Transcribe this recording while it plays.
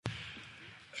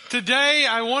Today,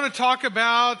 I want to talk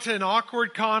about an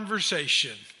awkward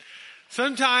conversation.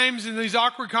 Sometimes in these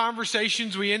awkward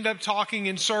conversations, we end up talking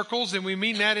in circles, and we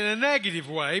mean that in a negative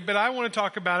way, but I want to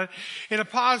talk about it in a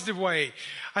positive way.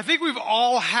 I think we've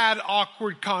all had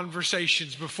awkward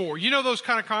conversations before. You know those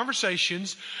kind of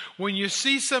conversations when you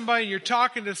see somebody and you're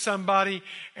talking to somebody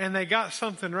and they got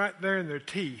something right there in their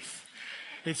teeth.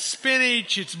 It's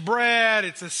spinach, it's bread,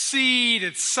 it's a seed,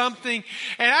 it's something.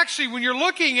 And actually, when you're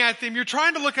looking at them, you're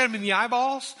trying to look at them in the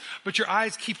eyeballs, but your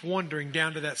eyes keep wandering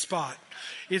down to that spot.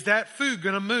 Is that food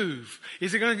going to move?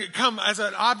 Is it going to come as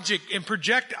an object and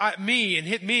project at me and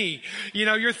hit me? You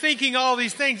know, you're thinking all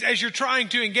these things as you're trying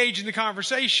to engage in the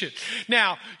conversation.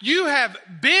 Now, you have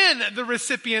been the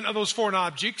recipient of those foreign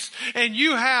objects, and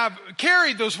you have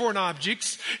carried those foreign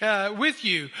objects with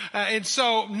you. And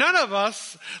so none of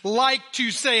us like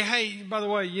to say, hey, by the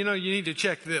way, you know, you need to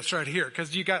check this right here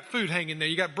because you got food hanging there.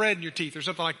 You got bread in your teeth or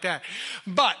something like that.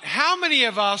 But how many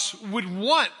of us would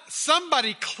want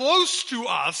somebody close to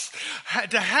us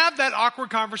to have that awkward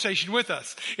conversation with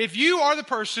us? If you are the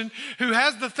person who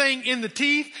has the thing in the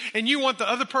teeth and you want the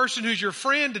other person who's your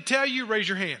friend to tell you, raise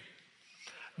your hand.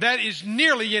 That is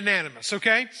nearly unanimous,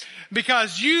 okay?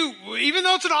 Because you, even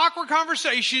though it's an awkward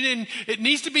conversation and it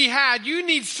needs to be had, you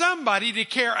need somebody to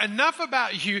care enough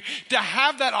about you to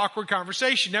have that awkward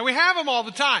conversation. Now, we have them all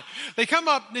the time. They come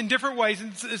up in different ways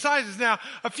and sizes. Now,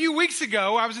 a few weeks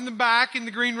ago, I was in the back in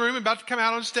the green room about to come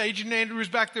out on stage, and Andrew was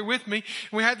back there with me.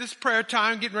 And we had this prayer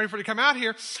time getting ready for it to come out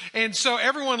here. And so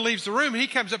everyone leaves the room, and he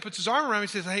comes up, puts his arm around me and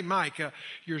says, hey, Mike,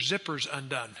 your zipper's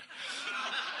undone.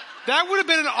 That would have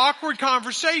been an awkward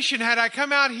conversation had I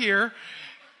come out here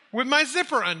with my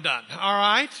zipper undone, all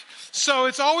right? So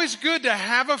it's always good to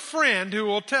have a friend who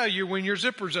will tell you when your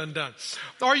zipper's undone.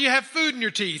 Or you have food in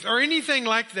your teeth or anything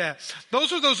like that.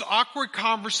 Those are those awkward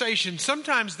conversations.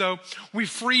 Sometimes, though, we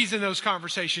freeze in those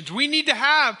conversations. We need to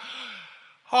have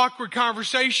awkward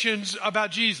conversations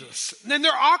about Jesus. And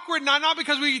they're awkward not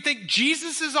because we think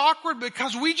Jesus is awkward, but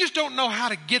because we just don't know how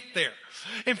to get there.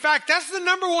 In fact, that's the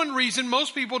number one reason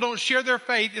most people don't share their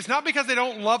faith. It's not because they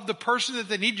don't love the person that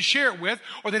they need to share it with,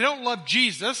 or they don't love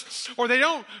Jesus, or they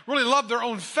don't really love their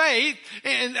own faith,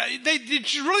 and they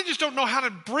really just don't know how to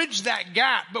bridge that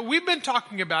gap. But we've been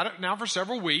talking about it now for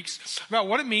several weeks, about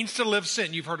what it means to live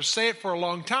sin. You've heard us say it for a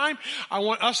long time. I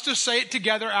want us to say it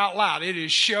together out loud. It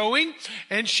is showing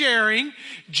and sharing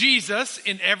Jesus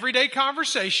in everyday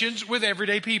conversations with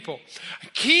everyday people.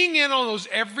 Keying in on those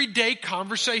everyday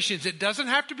conversations. It doesn't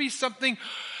have to be something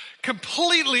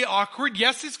completely awkward.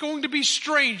 Yes, it's going to be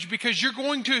strange because you're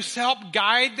going to help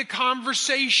guide the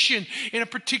conversation in a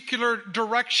particular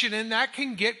direction, and that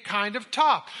can get kind of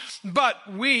tough. But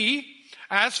we,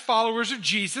 as followers of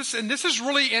Jesus, and this is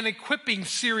really an equipping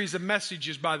series of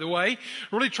messages, by the way,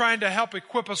 really trying to help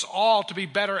equip us all to be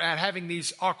better at having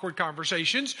these awkward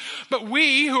conversations. But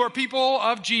we, who are people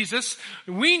of Jesus,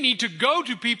 we need to go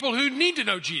to people who need to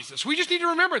know Jesus. We just need to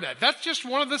remember that. That's just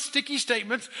one of the sticky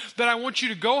statements that I want you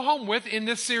to go home with in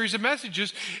this series of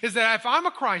messages, is that if I'm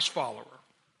a Christ follower,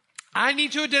 I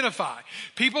need to identify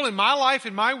people in my life,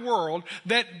 in my world,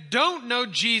 that don't know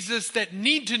Jesus, that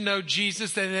need to know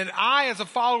Jesus, and that I, as a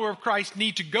follower of Christ,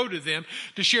 need to go to them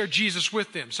to share Jesus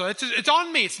with them. So it's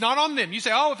on me. It's not on them. You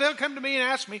say, oh, if they'll come to me and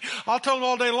ask me, I'll tell them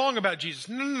all day long about Jesus.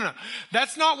 No.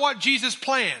 That's not what Jesus'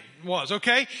 plan was,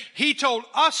 okay? He told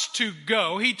us to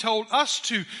go. He told us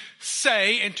to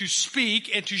say and to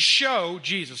speak and to show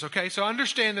Jesus, okay? So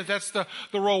understand that that's the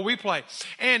role we play.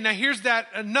 And now here's that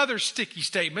another sticky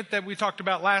statement that we talked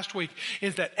about last week,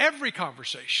 is that every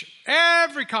conversation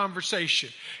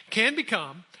can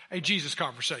become a Jesus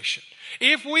conversation.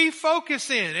 If we focus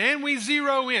in and we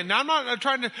zero in, now I'm not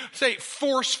trying to say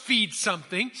force feed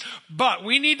something, but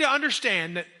we need to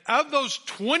understand that of those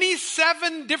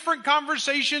 27 different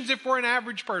conversations, if we're an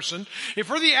average person, if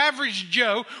we're the average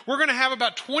Joe, we're going to have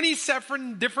about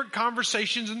 27 different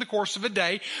conversations in the course of a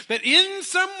day, that in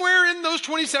somewhere in those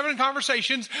 27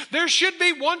 conversations, there should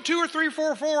be 1, 2, or 3,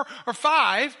 4, or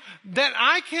 5 that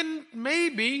I can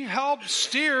maybe help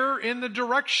steer in the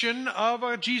direction of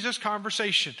a Jesus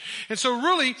conversation. And so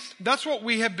really, that's what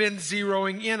we have been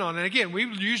zeroing in on. And again, we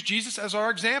use Jesus as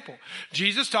our example.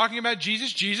 Jesus talking about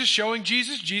Jesus, Jesus showing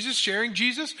Jesus, Jesus sharing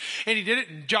Jesus. And he did it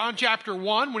in John chapter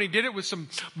 1 when he did it with some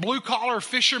blue-collar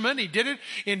fishermen. He did it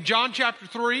in John chapter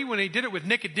 3 when he did it with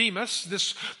Nicodemus,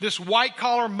 this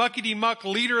white-collar, muckety-muck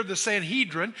leader of the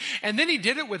Sanhedrin. And then he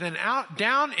did it with an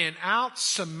down-and-out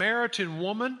Samaritan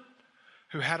woman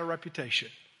who had a reputation.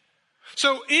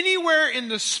 So anywhere in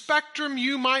the spectrum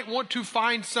you might want to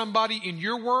find somebody in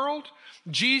your world,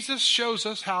 Jesus shows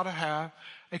us how to have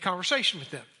a conversation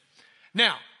with them.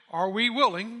 Now, Are we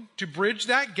willing to bridge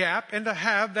that gap and to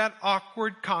have that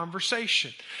awkward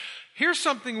conversation? Here's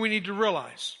something we need to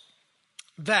realize.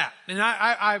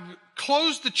 I've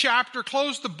closed the chapter,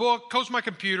 closed the book, closed my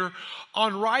computer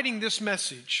on writing this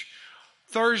message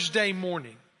Thursday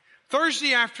morning.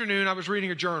 Thursday afternoon, I was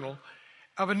reading a journal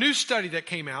of a new study that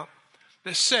came out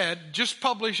that said,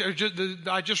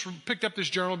 I just picked up this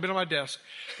journal, been on my desk,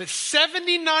 that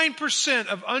 79%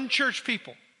 of unchurched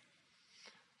people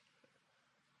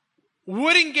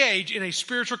would engage in a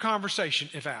spiritual conversation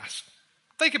if asked.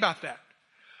 Think about that.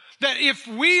 That if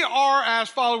we are, as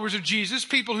followers of Jesus,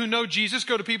 people who know Jesus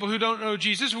go to people who don't know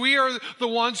Jesus, we are the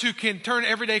ones who can turn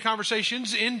everyday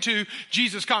conversations into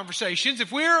Jesus conversations.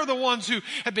 If we are the ones who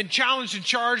have been challenged and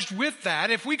charged with that,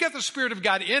 if we got the Spirit of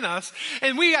God in us,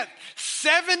 and we got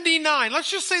 79, let's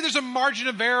just say there's a margin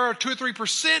of error of 2 or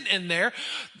 3% in there,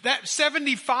 that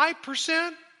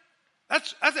 75%,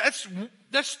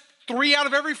 that's 3 out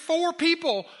of every 4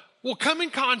 people will come in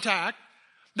contact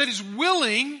that is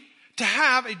willing to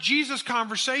have a Jesus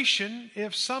conversation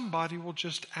if somebody will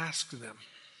just ask them.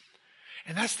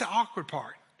 And that's the awkward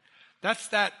part. That's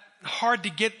that hard to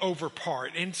get over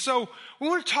part. And so we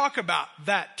want to talk about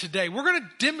that today. We're going to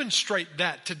demonstrate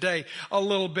that today a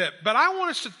little bit. But I want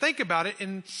us to think about it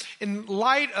in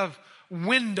light of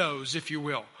windows, if you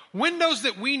will. Windows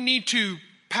that we need to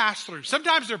pass through.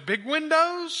 Sometimes they're big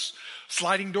windows,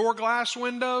 sliding door glass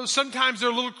windows. Sometimes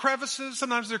they're little crevices.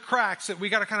 Sometimes they're cracks that we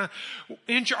got to kind of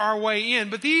inch our way in.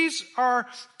 But these are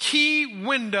key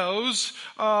windows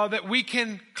that we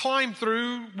can climb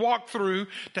through, walk through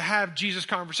to have Jesus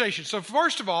conversation. So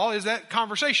first of all is that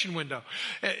conversation window.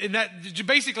 And that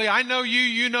basically, I know you,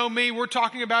 you know me. We're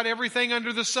talking about everything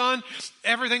under the sun,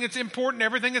 everything that's important,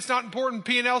 everything that's not important,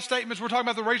 P&L statements. We're talking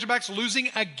about the Razorbacks losing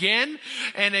again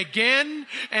and again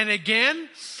and again.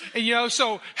 And,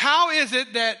 so how is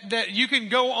it that you can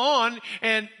go on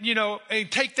and,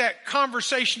 and take that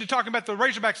conversation to talking about the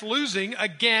Razorbacks losing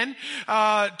again,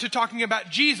 to talking about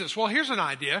Jesus? Well, here's an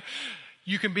idea.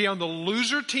 You can be on the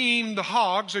loser team, the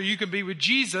Hogs, or you can be with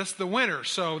Jesus, the winner.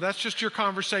 So that's just your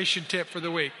conversation tip for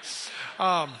the week.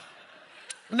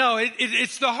 No,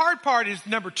 it's the hard part is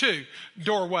number 2,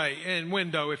 doorway and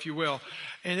window, if you will.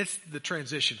 And it's the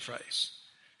transition phase.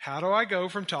 How do I go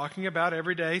from talking about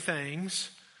everyday things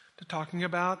to talking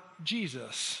about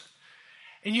Jesus?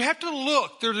 And you have to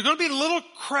look. There's going to be little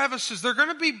crevices. There are going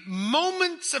to be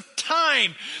moments of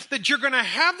time that you're going to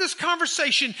have this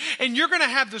conversation and you're going to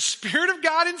have the Spirit of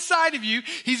God inside of you.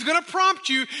 He's going to prompt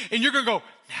you and you're going to go,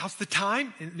 now's the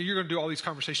time. And you're going to do all these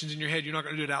conversations in your head. You're not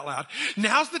going to do it out loud.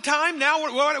 Now's the time. Now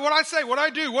what do I say? What do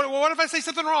I do? What if I say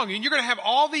something wrong? And you're going to have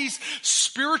all these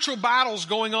spiritual battles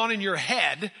going on in your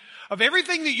head of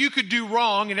everything that you could do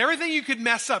wrong and everything you could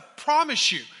mess up.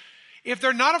 Promise you. If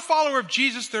they're not a follower of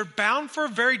Jesus, they're bound for a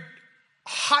very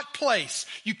hot place.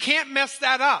 You can't mess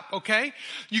that up, okay?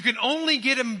 You can only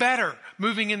get them better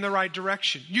moving in the right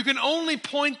direction. You can only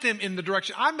point them in the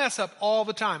direction. I mess up all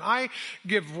the time. I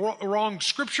give wrong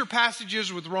scripture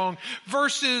passages with wrong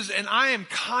verses, and I am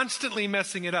constantly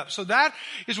messing it up. So that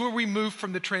is where we move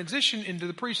from the transition into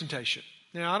the presentation.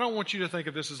 Now, I don't want you to think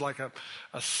of this as like a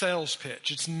sales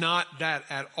pitch. It's not that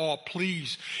at all.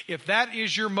 Please, if that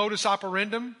is your modus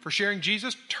operandum for sharing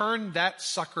Jesus, turn that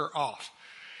sucker off.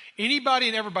 Anybody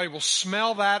and everybody will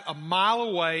smell that a mile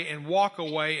away and walk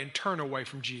away and turn away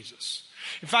from Jesus.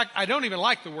 In fact, I don't even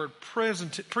like the word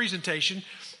presentation.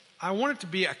 I want it to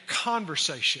be a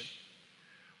conversation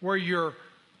where you're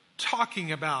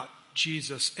talking about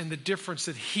Jesus and the difference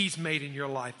that He's made in your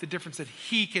life, the difference that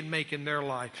He can make in their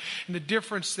life, and the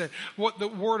difference that what the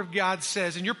Word of God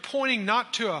says. And you're pointing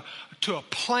not to a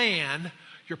plan,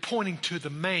 you're pointing to the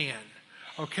man,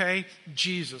 okay?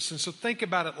 Jesus. And so think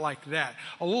about it like that.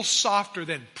 A little softer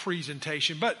than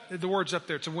presentation, but the word's up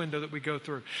there. It's a window that we go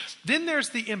through. Then there's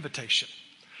the invitation.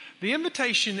 The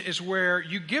invitation is where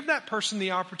you give that person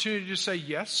the opportunity to say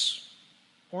yes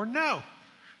or no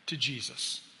to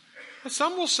Jesus.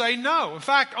 Some will say no. In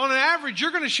fact, on an average,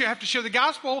 you're going to have to share the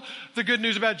gospel, the good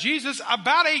news about Jesus,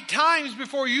 about 8 times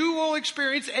before you will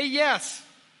experience a yes.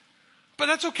 But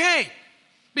that's okay.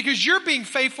 Because you're being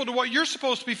faithful to what you're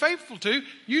supposed to be faithful to.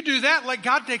 You do that, let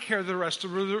God take care of the rest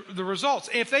of the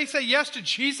results. If they say yes to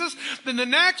Jesus, then the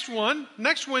next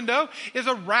window is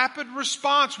a rapid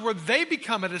response where they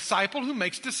become a disciple who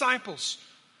makes disciples.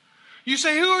 You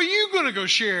say, who are you going to go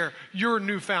share your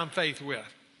newfound faith with?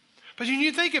 But when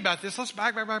you think about this, let's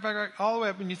back all the way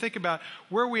up. When you think about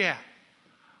where we at,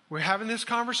 we're having this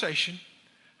conversation.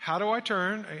 How do I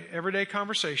turn an everyday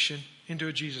conversation into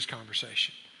a Jesus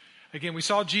conversation? Again, we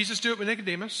saw Jesus do it with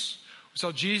Nicodemus. We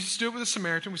saw Jesus do it with a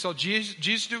Samaritan. We saw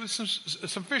Jesus do it with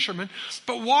some fishermen.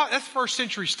 But that's first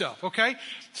century stuff, okay?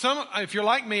 If you're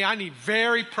like me, I need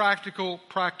very practical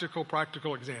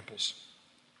examples.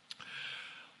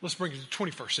 Let's bring it to the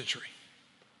 21st century.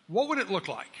 What would it look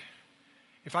like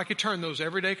if I could turn those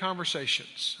everyday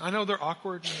conversations? I know they're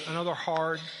awkward. I know they're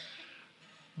hard.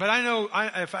 But I know,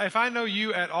 if I know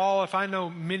you at all, if I know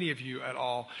many of you at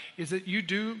all, is that you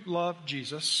do love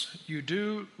Jesus, you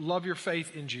do love your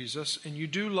faith in Jesus, and you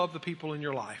do love the people in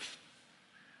your life.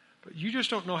 But you just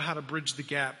don't know how to bridge the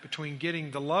gap between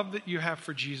getting the love that you have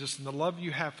for Jesus and the love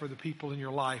you have for the people in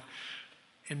your life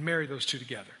and marry those two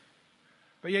together.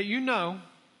 But yet you know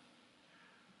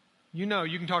you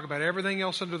can talk about everything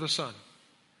else under the sun.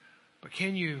 But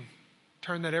can you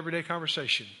turn that everyday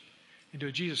conversation into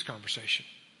a Jesus conversation?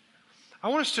 I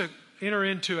want us to enter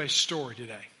into a story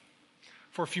today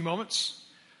for a few moments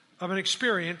of an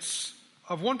experience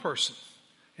of one person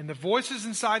and the voices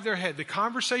inside their head, the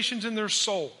conversations in their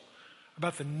soul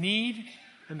about the need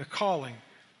and the calling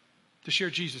to share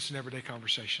Jesus in everyday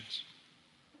conversations.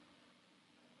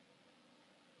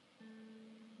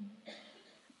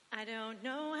 I don't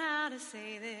know how to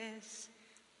say this.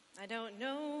 I don't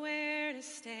know where to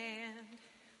stand.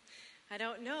 I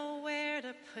don't know where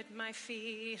to put my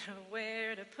feet or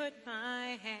where to put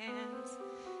my hands.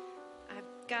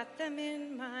 I've got them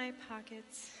in my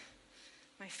pockets.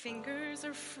 My fingers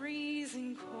are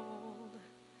freezing cold.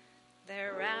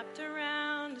 They're wrapped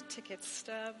around a ticket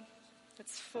stub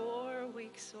that's 4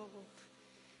 weeks old.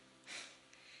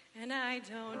 And I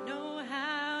don't know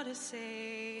how to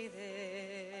say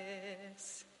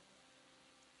this.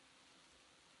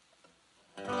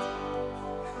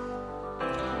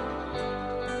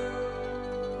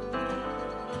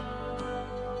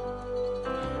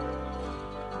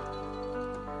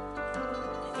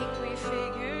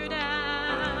 Figured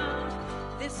out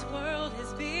this world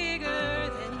is bigger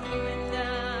than you and I.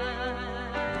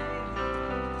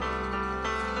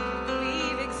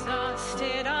 We've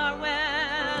exhausted our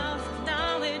wealth of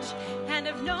knowledge and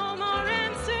have no more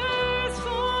answers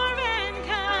for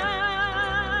mankind.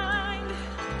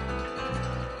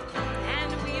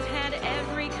 And we've had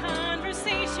every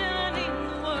conversation in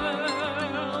the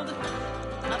world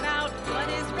about what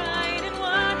is right and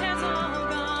what has all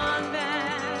gone bad.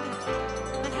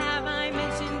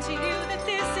 To you that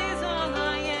this is all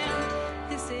I am,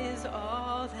 this is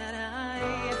all that I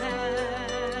have.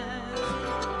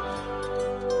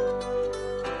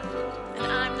 And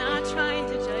I'm not trying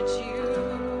to judge you.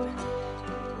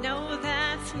 No,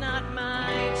 that's not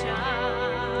my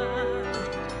job.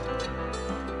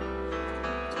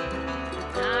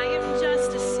 I am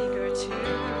just a seeker too,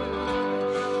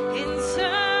 in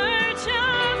search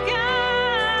of God.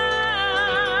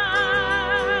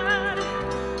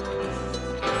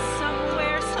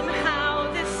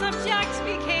 Somehow this subject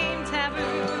became taboo.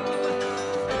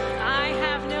 I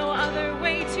have no other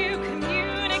way to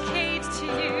communicate to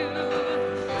you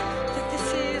that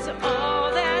this is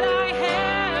all that I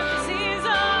have, this is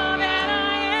all that I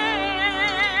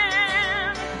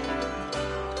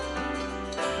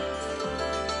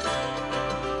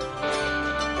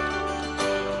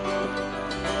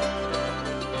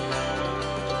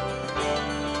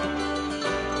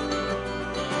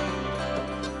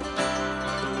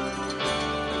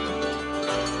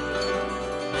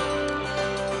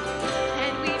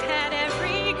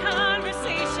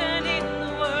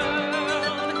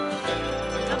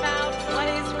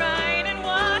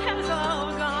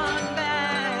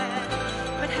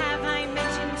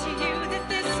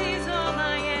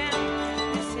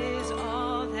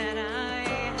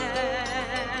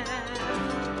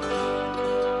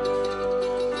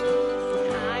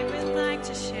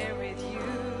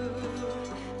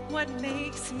what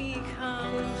makes me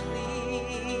complete.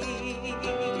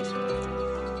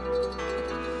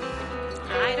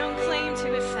 I don't claim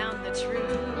to have found the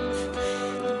truth,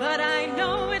 but I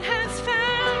know it has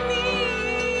found me.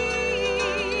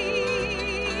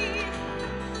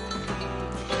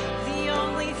 The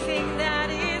only thing that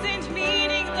isn't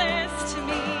meaningless to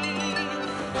me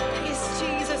is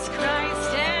Jesus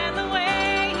Christ and the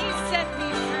way He set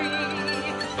me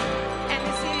free. And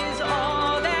this is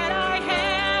all that I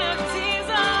have, this is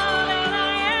all that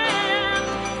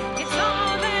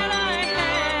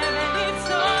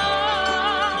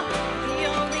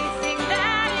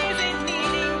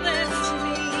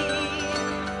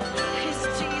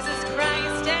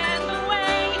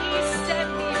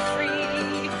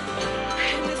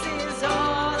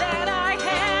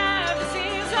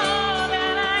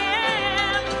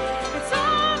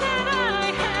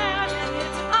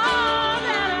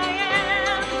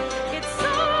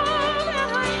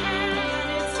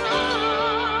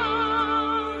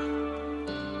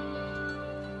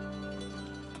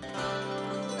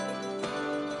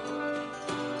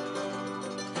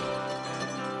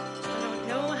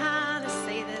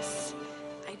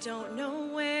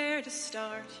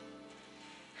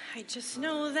I just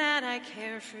know that I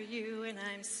care for you, and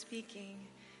I'm speaking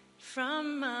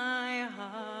from my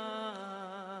heart.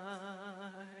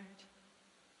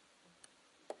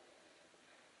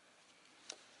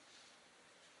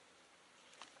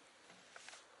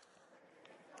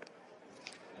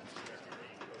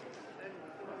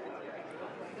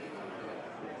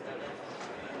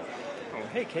 Oh,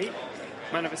 hey, Kate.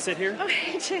 Mind if I sit here? Oh,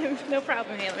 hey, Jim. No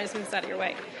problem. Hey, let me just move this out of your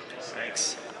way.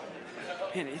 Thanks.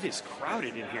 Man, it is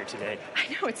crowded in here today. I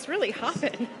know, it's really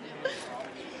hopping.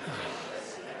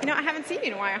 I haven't seen you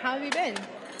in a while. How have you been?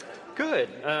 Good.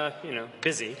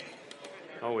 Busy.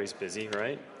 Always busy,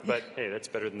 right? But, hey, that's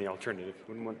better than the alternative.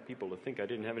 Wouldn't want people to think I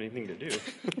didn't have anything to do.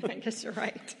 I guess you're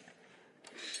right.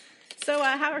 So,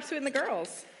 how are Sue and the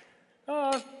girls?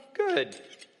 Good.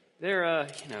 They're,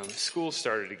 school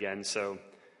started again, so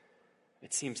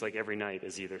it seems like every night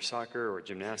is either soccer or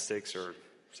gymnastics or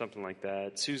something like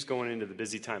that. Sue's going into the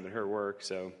busy time at her work,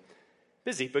 so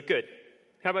busy, but good.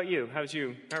 How about you? How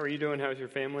are you doing? How's your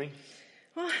family?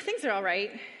 Well, things are all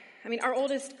right. I mean, our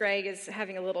oldest, Greg, is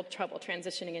having a little trouble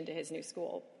transitioning into his new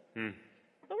school. But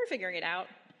we're figuring it out.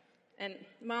 And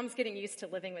Mom's getting used to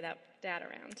living without Dad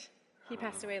around. He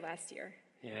passed away last year.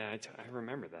 Yeah, I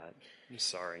remember that. I'm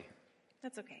sorry.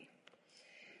 That's okay.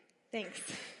 Thanks.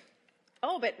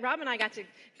 Oh, but Rob and I got to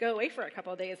go away for a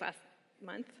couple of days last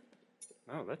month.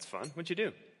 Oh, that's fun. What'd you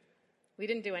do? We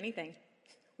didn't do anything.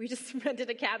 We just rented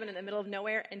a cabin in the middle of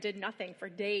nowhere and did nothing for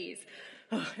days.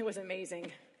 Oh, it was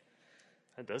amazing.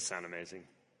 That does sound amazing.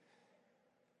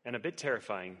 And a bit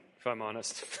terrifying, if I'm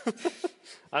honest.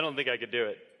 I don't think I could do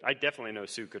it. I definitely know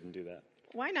Sue couldn't do that.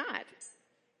 Why not?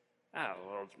 Oh,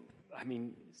 well, I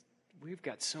mean, we've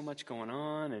got so much going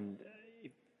on, and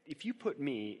if you put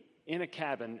me in a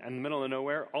cabin in the middle of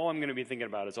nowhere, all I'm going to be thinking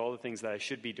about is all the things that I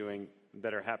should be doing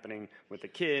that are happening with the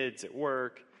kids at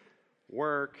work.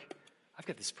 I've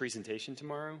got this presentation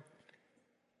tomorrow.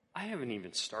 I haven't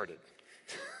even started.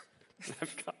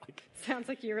 Sounds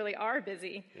like you really are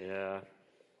busy. Yeah.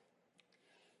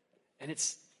 And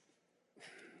it's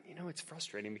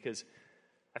frustrating because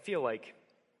I feel like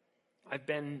I've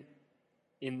been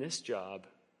in this job,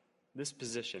 this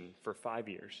position for 5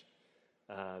 years,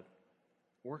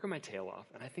 working my tail off,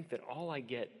 and I think that all I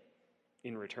get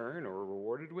in return or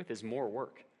rewarded with is more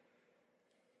work.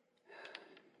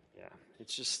 Yeah,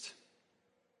 it's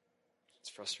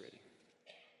frustrating.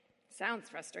 Sounds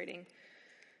frustrating.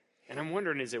 And I'm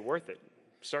wondering, is it worth it?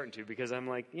 I'm starting to, because I'm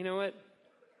like, you know what?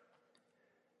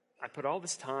 I put all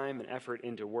this time and effort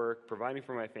into work, providing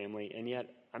for my family, and yet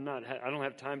I don't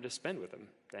have time to spend with them,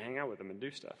 to hang out with them and do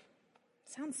stuff.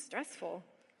 Sounds stressful.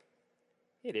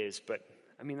 It is, but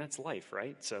I mean, that's life,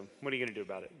 right? So what are you going to do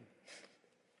about it?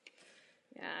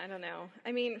 Yeah, I don't know.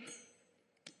 I mean,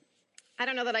 I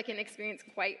don't know that I can experience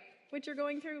quite what you're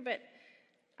going through, but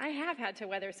I have had to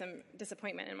weather some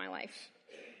disappointment in my life.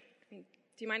 I mean,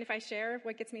 do you mind if I share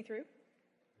what gets me through?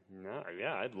 No,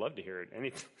 yeah, I'd love to hear it.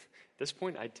 At this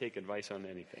point, I'd take advice on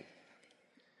anything.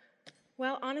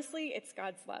 Well, honestly, it's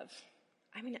God's love.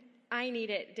 I mean, I need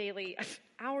it daily,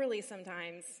 hourly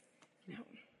sometimes.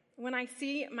 When I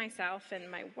see myself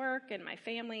and my work and my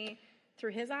family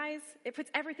through His eyes, it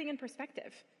puts everything in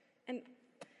perspective. And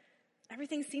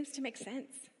everything seems to make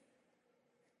sense.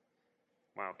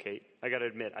 Wow, Kate, I got to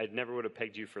admit, I never would have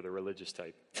pegged you for the religious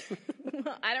type.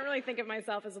 Well, I don't really think of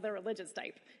myself as the religious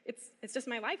type. It's just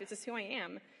my life. It's just who I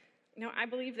am. I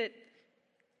believe that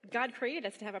God created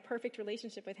us to have a perfect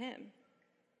relationship with Him.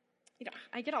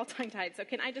 I get all tongue-tied, so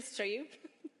can I just show you?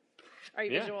 Are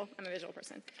you visual? I'm a visual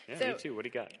person. Yeah, so, me too. What do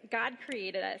you got? God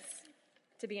created us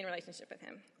to be in relationship with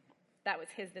Him. That was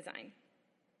His design.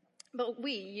 But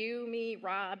you, me,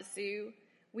 Rob, Sue,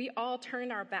 we all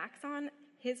turned our backs on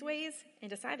His ways and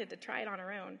decided to try it on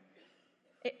our own.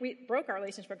 We broke our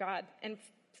relationship with God and,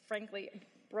 frankly,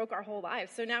 broke our whole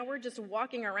lives. So now we're just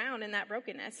walking around in that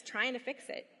brokenness, trying to fix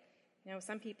it.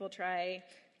 Some people try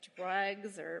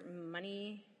drugs or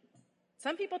money.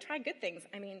 Some people try good things,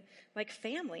 like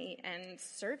family and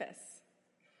service.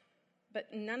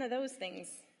 But none of those things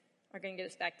are going to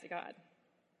get us back to God.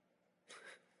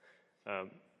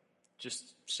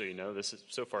 Just so you know, this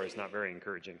so far is not very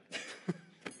encouraging.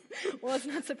 Well, it's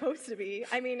not supposed to be.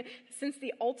 Since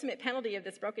the ultimate penalty of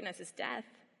this brokenness is death.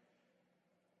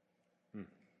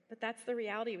 But that's the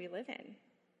reality we live in.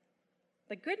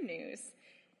 The good news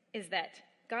is that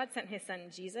God sent His Son,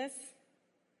 Jesus,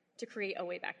 to create a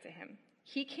way back to Him.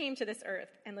 He came to this earth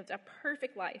and lived a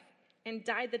perfect life and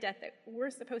died the death that we're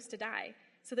supposed to die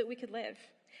so that we could live.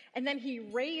 And then He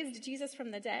raised Jesus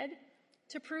from the dead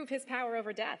to prove His power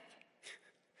over death.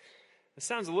 It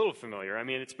sounds a little familiar.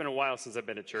 It's been a while since I've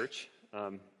been to church,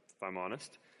 if I'm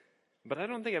honest. But I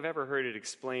don't think I've ever heard it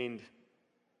explained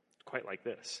quite like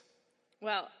this.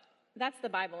 Well, that's the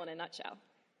Bible in a nutshell.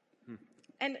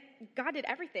 And God did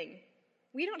everything.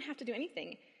 We don't have to do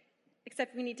anything,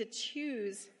 except we need to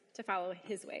choose to follow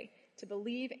his way, to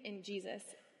believe in Jesus.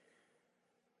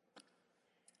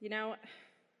 You know,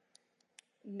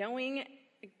 knowing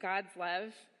God's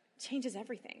love changes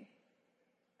everything.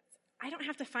 I don't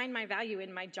have to find my value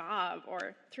in my job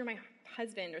or through my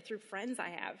husband or through friends I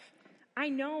have. I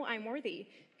know I'm worthy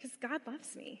because God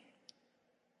loves me.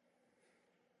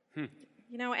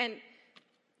 You know, and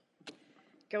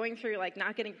going through like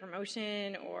not getting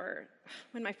promotion, or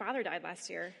when my father died last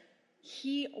year,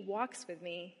 he walks with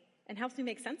me and helps me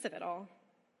make sense of it all.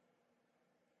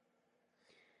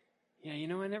 Yeah, you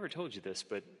know, I never told you this,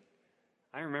 but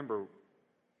I remember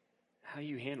how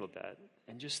you handled that.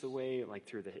 And just the way, like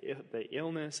through the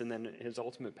illness and then his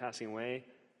ultimate passing away,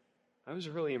 I was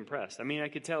really impressed. I mean, I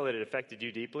could tell that it affected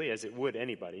you deeply, as it would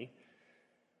anybody,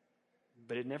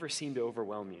 but it never seemed to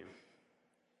overwhelm you.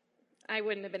 I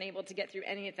wouldn't have been able to get through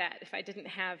any of that if I didn't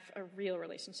have a real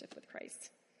relationship with Christ.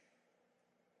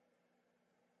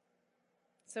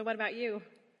 So what about you?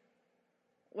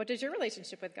 What does your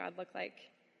relationship with God look like?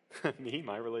 Me,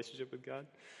 my relationship with God?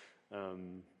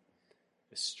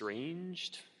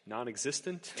 Estranged,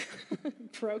 non-existent.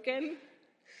 Broken?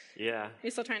 Yeah.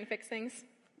 You're still trying to fix things?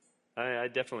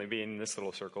 I'd definitely be in this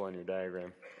little circle on your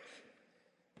diagram.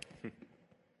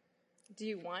 Do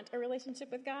you want a relationship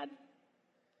with God?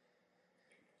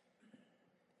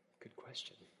 Good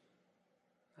question.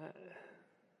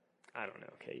 I don't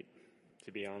know, Kate,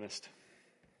 to be honest.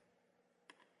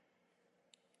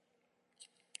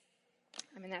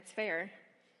 I mean, that's fair.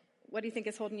 What do you think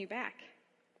is holding you back?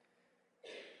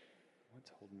 What's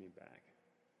holding me back?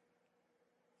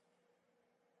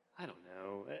 I don't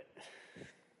know.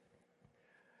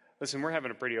 Listen, we're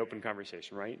having a pretty open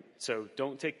conversation, right? So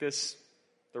don't take this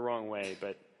the wrong way,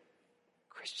 but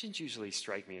Christians usually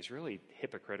strike me as really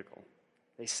hypocritical.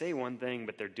 They say one thing,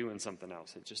 but they're doing something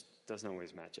else. It just doesn't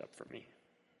always match up for me.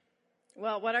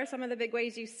 Well, what are some of the big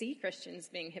ways you see Christians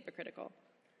being hypocritical?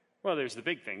 Well, there's the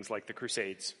big things like the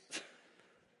Crusades,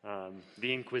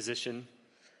 the Inquisition.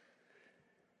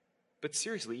 But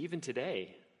seriously, even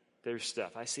today, there's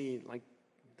stuff. I see, like,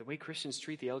 the way Christians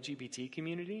treat the LGBT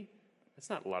community. That's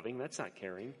not loving. That's not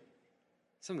caring.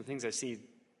 Some of the things I see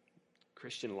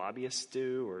Christian lobbyists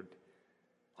do, or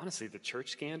honestly, the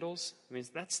church scandals. I mean,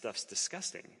 that stuff's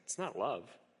disgusting. It's not love.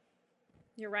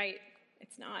 You're right.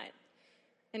 It's not.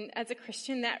 And as a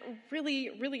Christian, that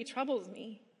really, really troubles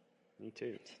me. Me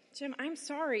too. Jim, I'm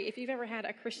sorry if you've ever had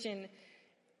a Christian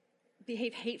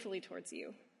behave hatefully towards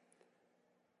you.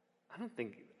 I don't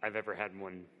think I've ever had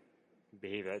one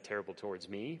behave that terrible towards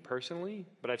me personally,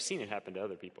 but I've seen it happen to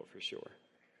other people for sure.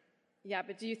 Yeah,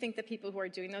 but do you think the people who are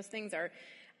doing those things are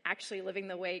actually living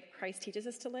the way Christ teaches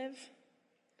us to live?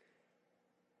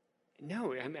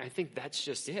 No, I mean, I think that's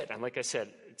just it. And like I said,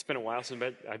 it's been a while since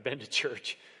I've been to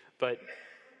church, but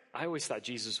I always thought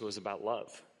Jesus was about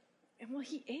love. And well,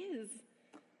 he is.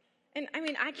 And I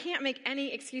mean, I can't make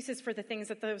any excuses for the things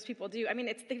that those people do. I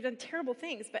mean, they've done terrible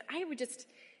things, but I would just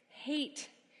hate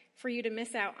for you to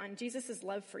miss out on Jesus'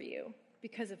 love for you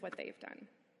because of what they've done.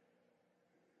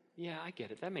 Yeah, I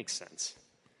get it. That makes sense.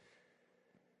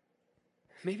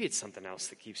 Maybe it's something else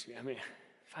that keeps me. I mean,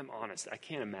 if I'm honest, I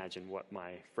can't imagine what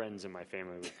my friends and my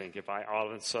family would think if I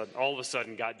all of a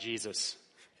sudden got Jesus.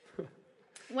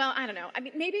 Well, I don't know. I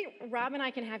mean, maybe Rob and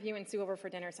I can have you and Sue over for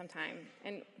dinner sometime,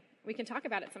 and we can talk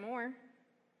about it some more.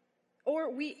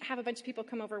 Or we have a bunch of people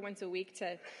come over once a week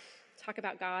to talk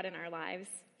about God and our lives.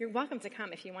 You're welcome to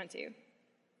come if you want to. Do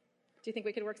you think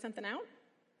we could work something out?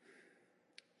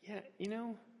 Yeah, you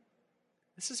know,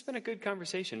 this has been a good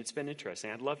conversation. It's been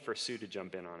interesting. I'd love for Sue to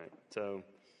jump in on it. So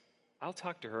I'll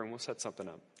talk to her and we'll set something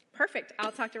up. Perfect.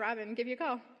 I'll talk to Robin and give you a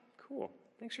call. Cool.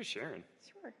 Thanks for sharing.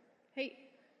 Sure. Hey,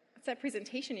 what's that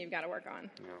presentation you've got to work on?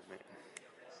 Oh, man.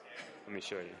 Let me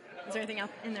show you. Is there anything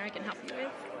else in there I can help you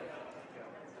with?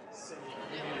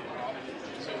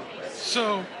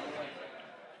 So,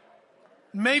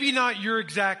 maybe not your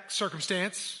exact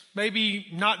circumstance. Maybe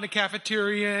not in the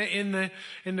cafeteria, in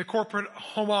the corporate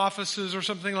home offices or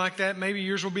something like that. Maybe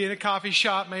yours will be in a coffee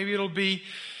shop. Maybe it'll be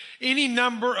any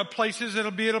number of places.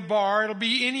 It'll be at a bar. It'll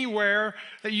be anywhere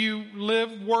that you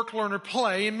live, work, learn, or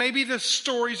play. And maybe the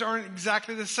stories aren't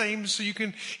exactly the same, so you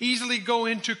can easily go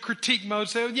into critique mode.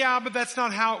 Say, yeah, but that's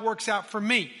not how it works out for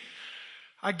me.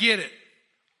 I get it.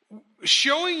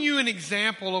 Showing you an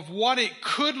example of what it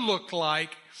could look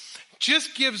like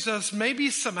just gives us maybe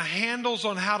some handles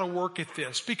on how to work at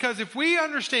this. Because if we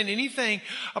understand anything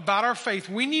about our faith,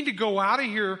 we need to go out of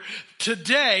here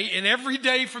today and every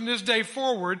day from this day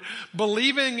forward,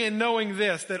 believing and knowing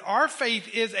this, that our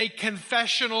faith is a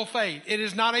confessional faith. It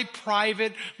is not a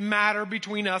private matter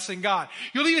between us and God.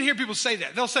 You'll even hear people say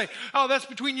that. They'll say, oh, that's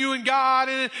between you and God,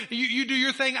 and you do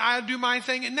your thing, I do my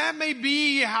thing. And that may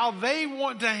be how they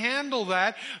want to handle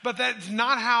that, but that's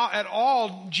not how at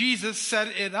all Jesus set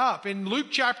it up. In Luke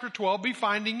chapter 12, be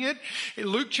finding it, in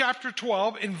Luke chapter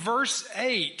 12, in verse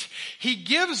 8, he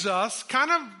gives us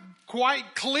kind of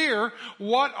quite clear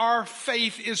what our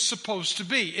faith is supposed to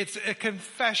be. It's a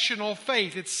confessional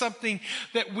faith. It's something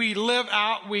that we live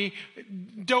out. We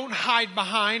don't hide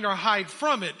behind or hide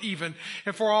from it even,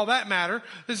 and for all that matter.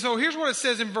 And so here's what it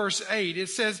says in verse 8. It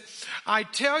says, I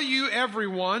tell you,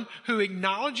 everyone who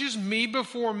acknowledges me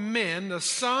before men, the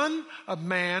Son of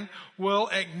Man will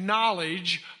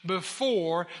acknowledge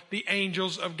before the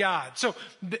angels of God. So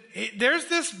there's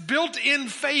this built-in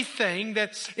faith thing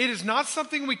that it is not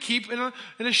something we keep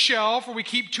in a shelf or we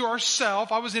keep to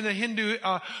ourselves. I was in a Hindu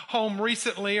home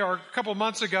recently or a couple of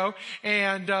months ago,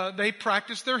 and they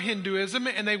practiced their Hinduism,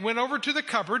 and they went over to the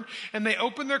cupboard and they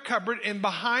opened their cupboard, and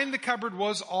behind the cupboard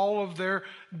was all of their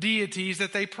deities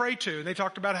that they pray to. And they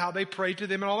talked about how they pray to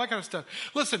them and all that kind of stuff.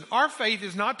 Listen, our faith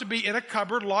is not to be in a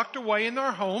cupboard locked away in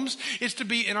our homes. It's to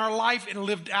be in our life and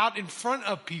lived out in front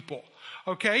of people.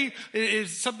 Okay? It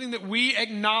is something that we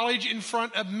acknowledge in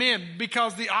front of men,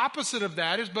 because the opposite of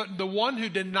that is, but the one who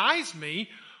denies me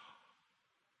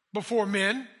before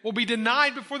men will be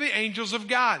denied before the angels of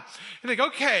God. You think,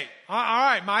 okay, all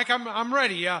right, Mike, I'm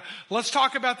ready. Let's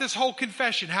talk about this whole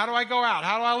confession. How do I go out?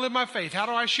 How do I live my faith? How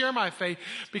do I share my faith?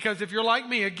 Because if you're like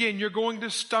me, again, you're going to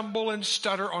stumble and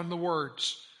stutter on the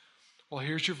words. Well,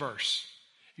 here's your verse.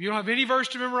 If you don't have any verse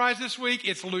to memorize this week,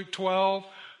 it's Luke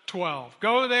 12:12.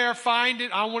 Go there, find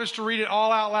it. I want us to read it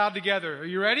all out loud together. Are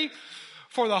you ready?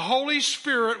 For the Holy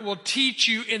Spirit will teach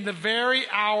you in the very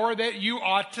hour that you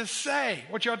ought to say.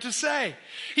 What you ought to say.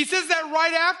 He says that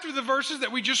right after the verses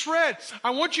that we just read.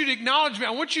 I want you to acknowledge me.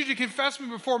 I want you to confess me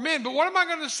before men. But what am I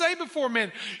going to say before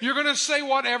men? You're going to say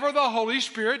whatever the Holy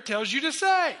Spirit tells you to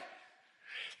say.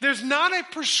 There's not a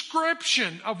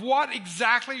prescription of what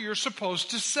exactly you're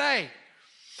supposed to say.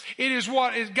 It is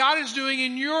what God is doing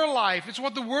in your life. It's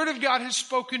what the Word of God has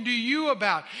spoken to you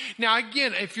about. Now,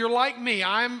 again, if you're like me,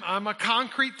 I'm a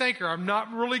concrete thinker. I'm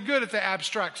not really good at the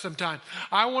abstract sometimes.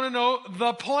 I want to know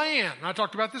the plan. I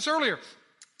talked about this earlier.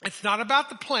 It's not about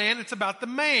the plan, it's about the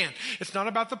man. It's not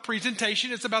about the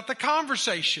presentation, it's about the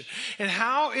conversation. And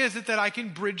how is it that I can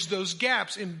bridge those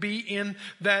gaps and be in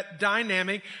that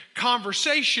dynamic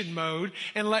conversation mode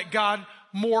and let God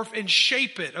morph and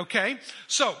shape it, okay?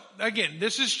 So, again,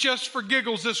 this is just for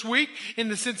giggles this week in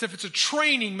the sense if it's a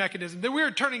training mechanism. That we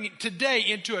are turning it today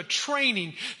into a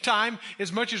training time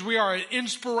as much as we are an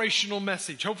inspirational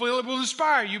message. Hopefully it will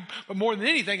inspire you, but more than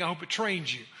anything, I hope it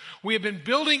trains you. We have been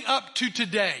building up to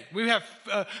today. We have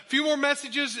a few more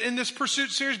messages in this Pursuit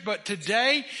series, but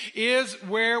today is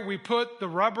where we put the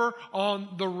rubber on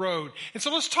the road. And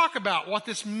so let's talk about what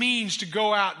this means to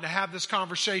go out and to have this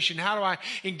conversation. How do I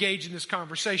engage in this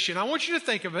conversation? I want you to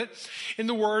think of it in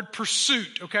the word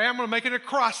pursuit, okay? I'm going to make an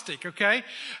acrostic, okay?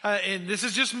 And this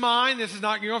is just mine. This is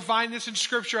not, you're going to find this in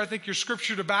Scripture. I think your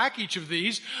Scripture to back each of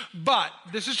these. But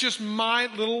this is just my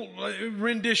little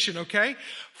rendition, okay?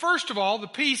 First of all, the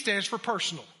P stands for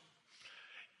personal.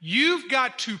 You've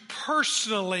got to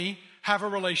personally have a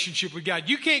relationship with God.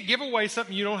 You can't give away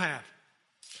something you don't have.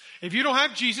 If you don't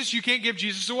have Jesus, you can't give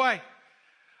Jesus away.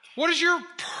 What does your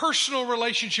personal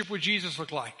relationship with Jesus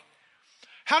look like?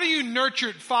 How do you nurture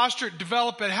it, foster it,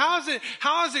 develop it? How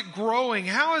is it growing?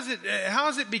 How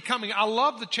is it becoming? I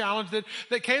love the challenge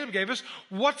that Caleb gave us.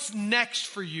 What's next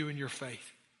for you in your faith?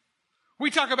 We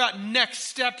talk about next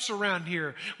steps around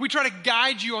here. We try to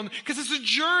guide you on, because it's a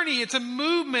journey, it's a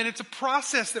movement, it's a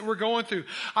process that we're going through.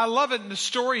 I love it in the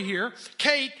story here.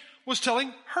 Kate was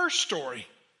telling her story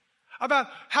about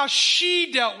how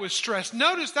she dealt with stress.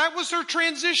 Notice that was her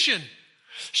transition.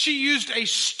 She used a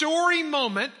story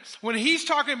moment when he's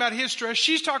talking about his stress,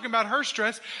 she's talking about her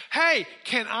stress. Hey,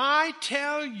 can I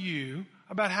tell you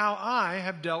about how I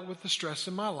have dealt with the stress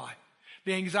in my life,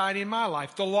 the anxiety in my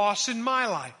life, the loss in my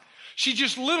life? She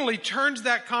just literally turns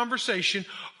that conversation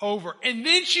over. And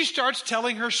then she starts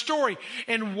telling her story.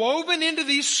 And woven into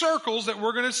these circles that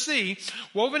we're going to see,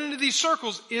 woven into these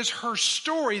circles is her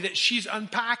story that she's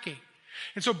unpacking.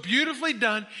 And so beautifully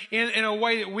done in a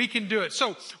way that we can do it.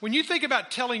 So when you think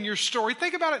about telling your story,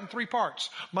 think about it in three parts.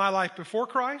 My life before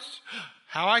Christ,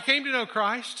 how I came to know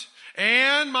Christ,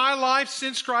 and my life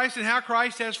since Christ and how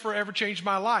Christ has forever changed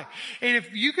my life. And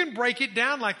if you can break it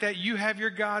down like that, you have your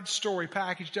God story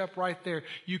packaged up right there.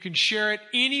 You can share it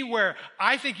anywhere.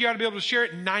 I think you ought to be able to share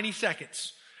it in 90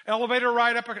 seconds. Elevator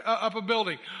ride up a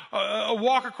building, a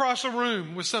walk across a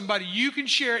room with somebody. You can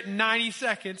share it in 90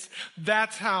 seconds.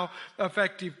 That's how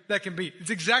effective that can be.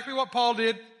 It's exactly what Paul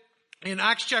did in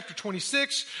Acts chapter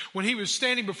 26, when he was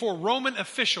standing before Roman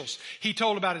officials. He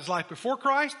told about his life before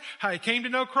Christ, how he came to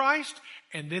know Christ,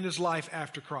 and then his life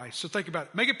after Christ. So think about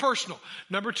it. Make it personal.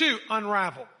 Number 2,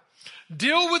 unravel.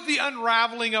 Deal with the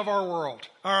unraveling of our world.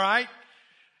 All right?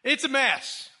 It's a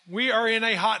mess. We are in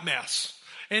a hot mess.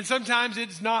 And sometimes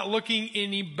it's not looking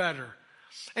any better.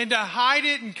 And to hide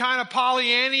it and kind of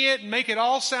Pollyanny it and make it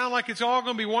all sound like it's all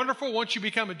going to be wonderful once you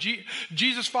become a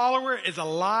Jesus follower is a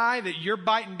lie that you're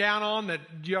biting down on, that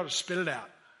you ought to spit it out.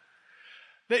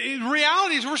 The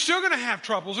reality is we're still going to have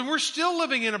troubles and we're still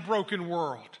living in a broken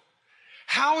world.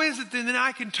 How is it then that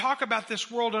I can talk about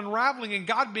this world unraveling and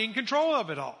God being in control of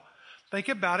it all? Think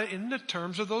about it in the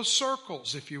terms of those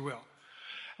circles, if you will.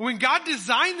 When God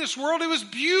designed this world, it was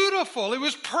beautiful. It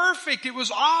was perfect. It was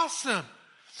awesome.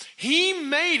 He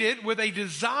made it with a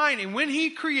design. And when He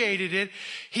created it,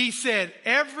 He said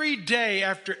every day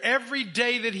after every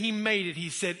day that He made it, He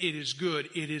said, it is good,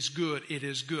 it is good, it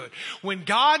is good. When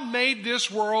God made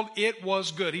this world, it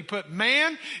was good. He put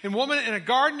man and woman in a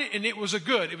garden and it was a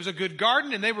good. It was a good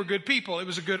garden and they were good people. It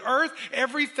was a good earth.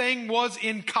 Everything was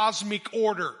in cosmic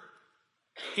order.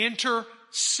 Enter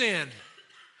sin.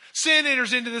 Sin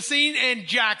enters into the scene and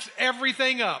jacks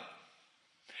everything up.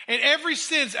 And ever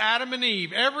since Adam and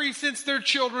Eve, ever since their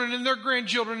children and their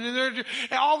grandchildren, and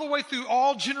all the way through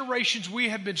all generations, we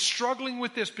have been struggling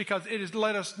with this because it has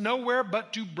led us nowhere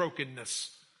but to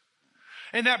brokenness.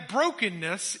 And that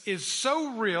brokenness is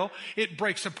so real, it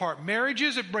breaks apart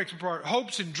marriages, it breaks apart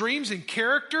hopes and dreams and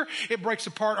character, it breaks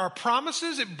apart our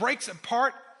promises, it breaks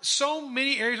apart so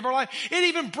many areas of our life. It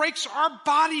even breaks our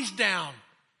bodies down.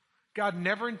 God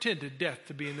never intended death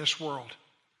to be in this world.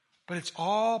 But it's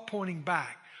all pointing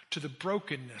back to the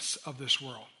brokenness of this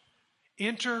world.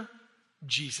 Enter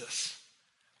Jesus.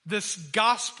 This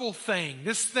gospel thing,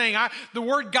 the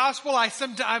word gospel, in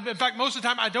fact, most of the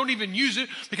time I don't even use it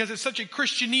because it's such a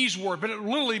Christianese word, but it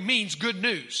literally means good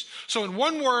news. So in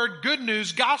one word, good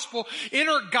news, gospel,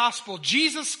 enter gospel.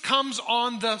 Jesus comes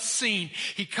on the scene.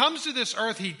 He comes to this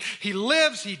earth. He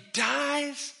lives, He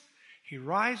dies, He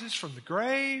rises from the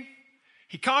grave.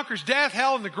 He conquers death,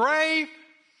 hell, and the grave.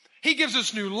 He gives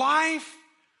us new life.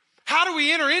 How do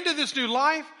we enter into this new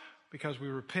life? Because we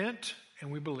repent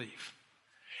and we believe.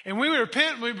 And when we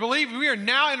repent and we believe, we are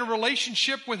now in a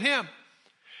relationship with Him.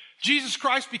 Jesus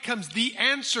Christ becomes the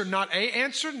answer, not a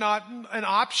answer, not an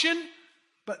option,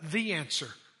 but the answer.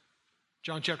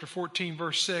 John chapter 14,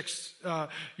 verse 6.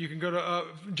 You can go to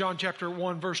John chapter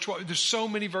 1, verse 12. There's so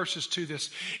many verses to this.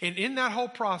 And in that whole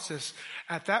process,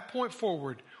 at that point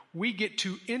forward, we get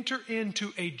to enter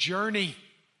into a journey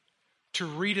to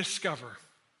rediscover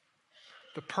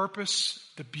the purpose,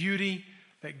 the beauty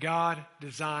that God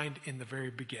designed in the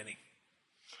very beginning.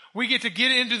 We get to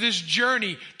get into this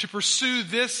journey to pursue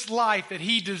this life that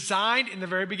He designed in the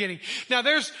very beginning. Now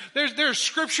there's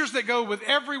scriptures that go with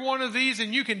every one of these,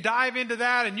 and you can dive into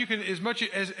that and you can as much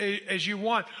as you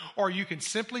want, or you can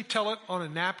simply tell it on a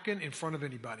napkin in front of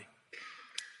anybody.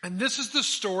 And this is the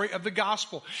story of the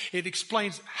gospel. It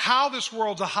explains how this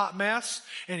world's a hot mess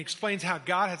and explains how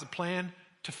God has a plan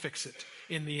to fix it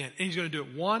in the end. And He's going to do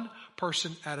it one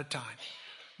person at a time.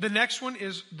 The next one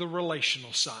is the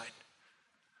relational side.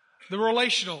 The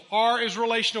relational. R is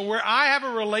relational, where I have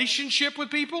a relationship with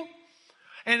people.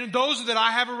 And those that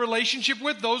I have a relationship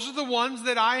with, those are the ones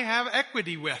that I have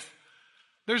equity with.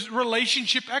 There's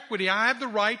relationship equity. I have the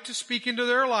right to speak into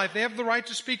their life. They have the right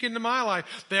to speak into my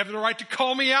life. They have the right to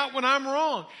call me out when I'm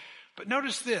wrong. But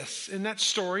notice this in that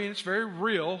story, and it's a very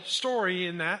real story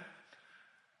in that.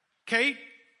 Kate's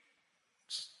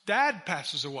dad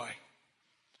passes away.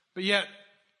 But yet,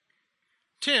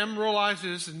 Tim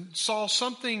realizes and saw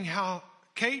something how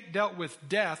Kate dealt with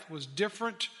death was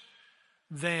different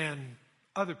than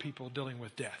other people dealing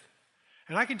with death.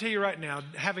 And I can tell you right now,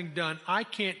 having done, I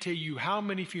can't tell you how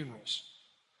many funerals.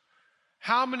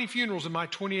 How many funerals in my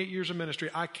 28 years of ministry,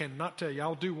 I cannot tell you.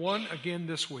 I'll do one again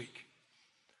this week.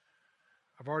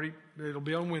 It'll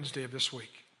be on Wednesday of this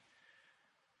week.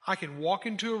 I can walk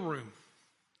into a room,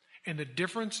 and the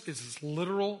difference is as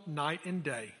literal night and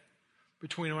day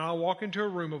between when I walk into a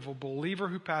room of a believer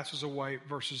who passes away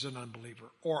versus an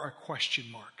unbeliever or a question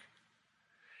mark.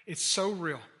 It's so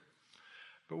real.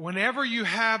 But whenever you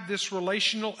have this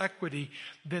relational equity,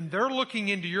 then they're looking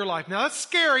into your life. Now that's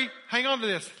scary. Hang on to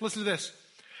this. Listen to this.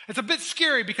 It's a bit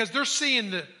scary because they're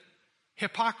seeing the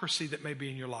hypocrisy that may be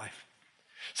in your life.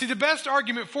 See, the best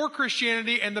argument for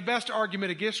Christianity and the best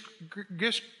argument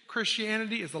against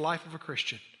Christianity is the life of a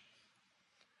Christian.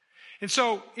 And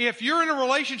so if you're in a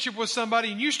relationship with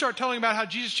somebody and you start telling about how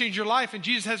Jesus changed your life and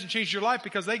Jesus hasn't changed your life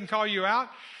because they can call you out,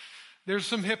 there's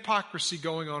some hypocrisy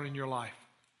going on in your life.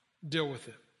 Deal with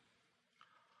it.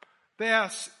 The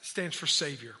S stands for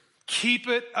Savior. Keep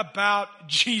it about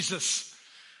Jesus.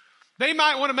 They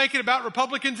might want to make it about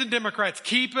Republicans and Democrats.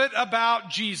 Keep it about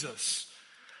Jesus.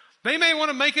 They may want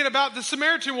to make it about the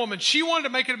Samaritan woman. She wanted to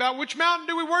make it about which mountain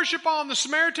do we worship on, the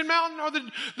Samaritan mountain or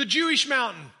the Jewish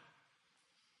mountain?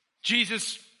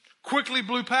 Jesus quickly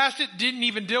blew past it, didn't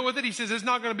even deal with it. He says, it's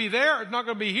not going to be there. It's not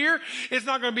going to be here. It's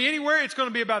not going to be anywhere. It's going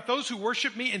to be about those who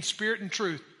worship me in spirit and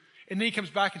truth. And then he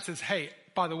comes back and says, hey,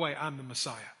 by the way, I'm the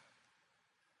Messiah.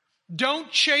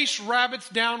 Don't chase rabbits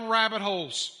down rabbit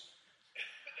holes.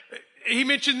 He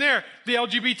mentioned there the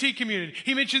LGBT community.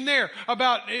 He mentioned there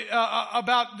about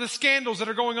the scandals that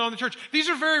are going on in the church. These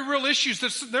are very real issues.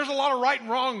 There's a lot of right and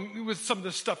wrong with some of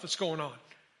this stuff that's going on.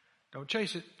 Don't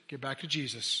chase it. Get back to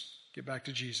Jesus. Get back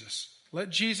to Jesus. Let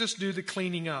Jesus do the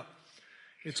cleaning up.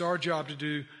 It's our job to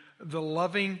do the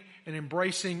loving and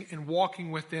embracing and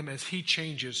walking with them as he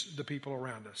changes the people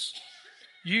around us.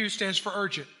 U stands for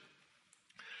urgent.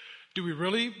 Do we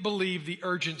really believe the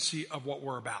urgency of what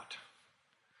we're about?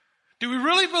 Do we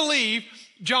really believe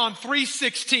John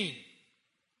 3:16?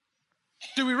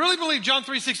 Do we really believe John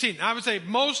 3:16? I would say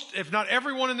most, if not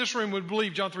everyone in this room would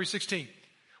believe John 3:16.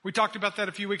 We talked about that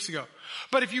a few weeks ago.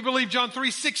 But if you believe John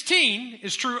 3:16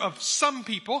 is true of some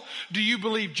people, do you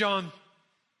believe John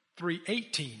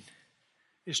 3:18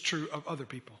 is true of other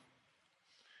people?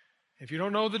 If you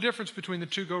don't know the difference between the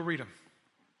two, go read them.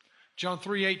 John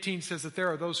 3:18 says that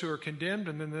there are those who are condemned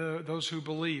and then there are those who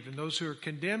believe. And those who are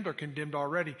condemned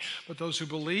already. But those who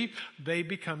believe, they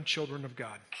become children of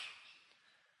God.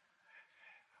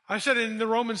 I said in the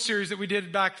Romans series that we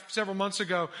did back several months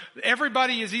ago,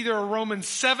 everybody is either a Romans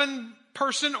 7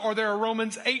 person or they're a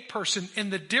Romans 8 person.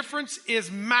 And the difference is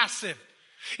massive.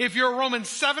 If you're a Romans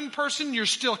 7 person, you're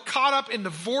still caught up in the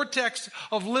vortex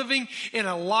of living in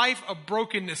a life of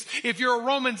brokenness. If you're a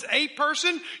Romans 8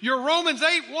 person, you're Romans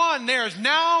 8:1. There is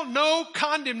now no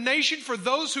condemnation for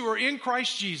those who are in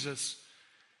Christ Jesus.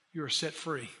 You are set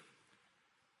free.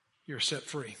 You're set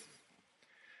free.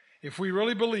 If we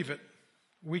really believe it,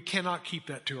 we cannot keep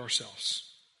that to ourselves.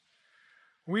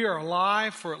 We are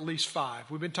alive for at least 5.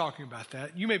 We've been talking about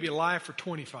that. You may be alive for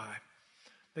 25.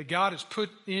 That God has put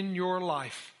in your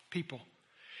life, people.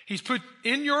 He's put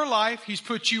in your life. He's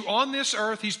put you on this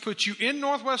earth. He's put you in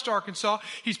Northwest Arkansas.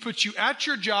 He's put you at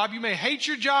your job. You may hate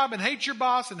your job and hate your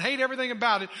boss and hate everything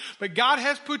about it, but God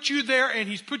has put you there, and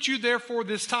he's put you there for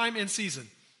this time and season.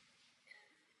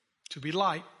 To be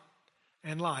light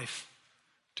and life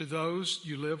to those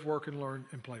you live, work, and learn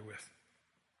and play with.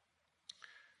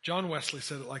 John Wesley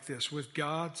said it like this: with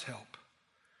God's help,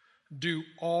 do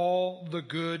all the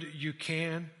good you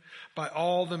can, by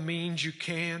all the means you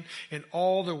can, in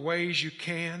all the ways you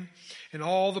can, in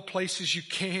all the places you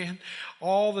can,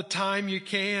 all the time you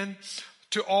can,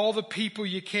 to all the people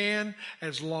you can,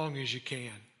 as long as you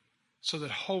can, so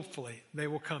that hopefully they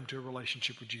will come to a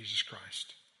relationship with Jesus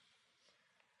Christ.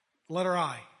 Letter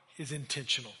I is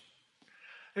intentional.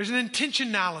 There's an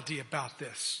intentionality about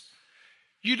this.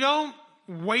 You don't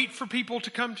wait for people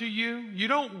to come to you. You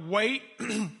don't wait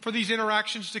for these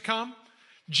interactions to come.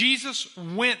 Jesus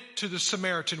went to the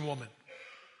Samaritan woman.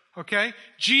 Okay?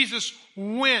 Jesus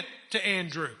went to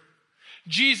Andrew.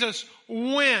 Jesus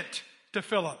went to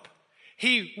Philip.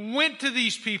 He went to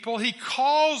these people. He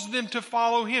calls them to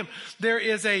follow him. There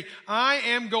is I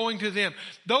am going to them.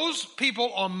 Those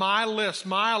people on my list,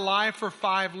 my Alive for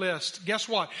 5 list, guess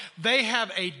what? They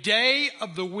have a day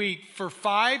of the week for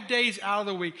 5 days out of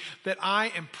the week that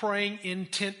I am praying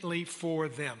intently for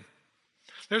them.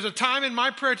 There's a time in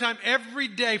my prayer time every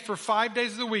day for 5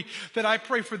 days of the week that I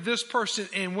pray for this person.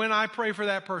 And when I pray for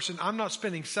that person, I'm not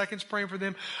spending seconds praying for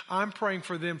them. I'm praying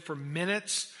for them for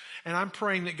minutes. And I'm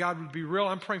praying that God would be real.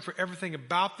 I'm praying for everything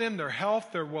about them, their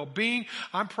health, their well-being.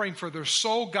 I'm praying for their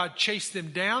soul. God, chase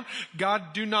them down.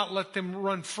 God, do not let them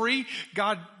run free.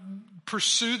 God,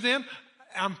 pursue them.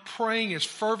 I'm praying as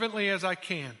fervently as I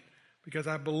can because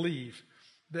I believe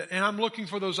that, and I'm looking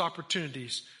for those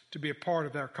opportunities to be a part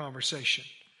of our conversation.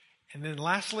 And then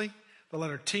lastly, the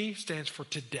letter T stands for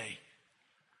today.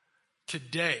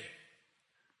 Today.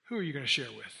 Who are you going to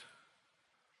share with?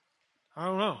 I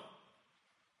don't know.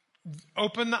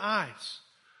 Open the eyes.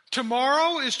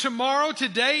 Tomorrow is tomorrow.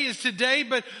 Today is today,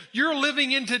 but you're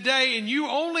living in today and you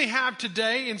only have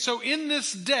today. And so in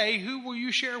this day, who will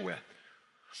you share with?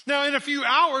 Now, in a few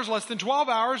hours, less than 12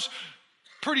 hours,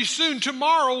 pretty soon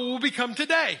tomorrow will become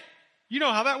today. You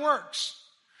know how that works.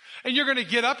 And you're going to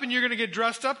get up and you're going to get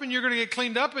dressed up and you're going to get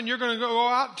cleaned up and you're going to go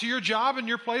out to your job and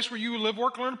your place where you live,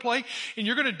 work, learn, play. And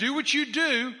you're going to do what you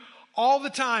do all the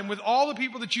time with all the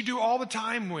people that you do all the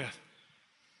time with.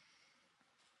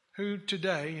 Who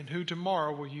today and who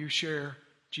tomorrow will you share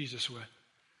Jesus with?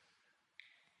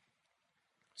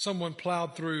 Someone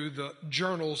plowed through the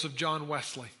journals of John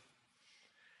Wesley.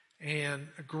 And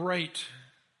a great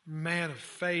man of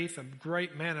faith, a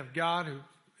great man of God who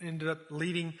ended up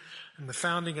leading in the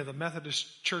founding of the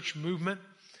Methodist Church movement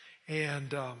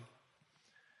and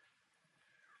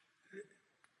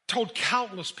told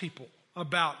countless people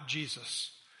about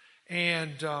Jesus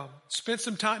and spent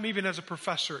some time even as a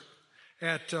professor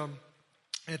at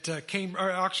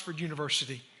Oxford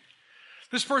University.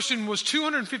 This person was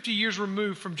 250 years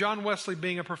removed from John Wesley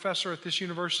being a professor at this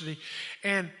university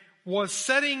and was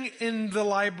sitting in the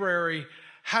library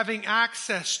having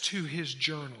access to his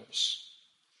journals,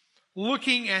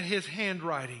 looking at his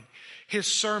handwriting, his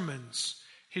sermons,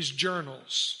 his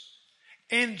journals.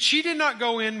 And she did not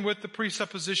go in with the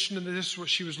presupposition that this is what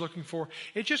she was looking for.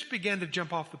 It just began to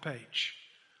jump off the page.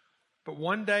 But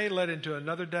one day led into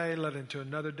another day, led into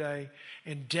another day.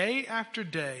 And day after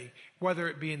day, whether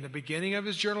it be in the beginning of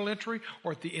his journal entry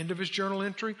or at the end of his journal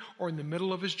entry or in the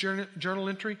middle of his journal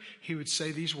entry, he would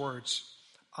say these words: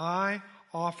 I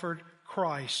offered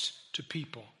Christ to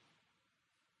people.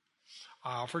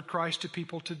 I offered Christ to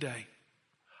people today.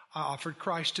 I offered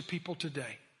Christ to people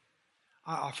today.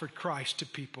 I offered Christ to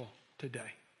people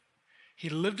today. He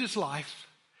lived his life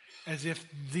as if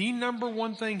the number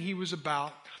one thing he was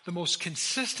about, the most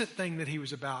consistent thing that he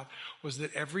was about, was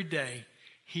that every day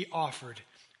he offered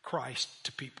Christ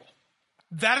to people.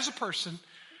 That is a person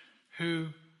who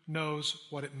knows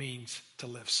what it means to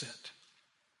live sent.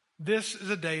 This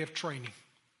is a day of training.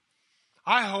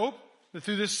 I hope that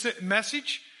through this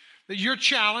message that you're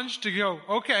challenged to go,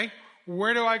 okay,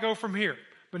 where do I go from here?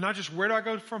 But not just where do I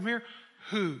go from here,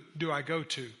 who do I go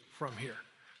to from here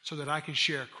so that I can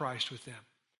share Christ with them.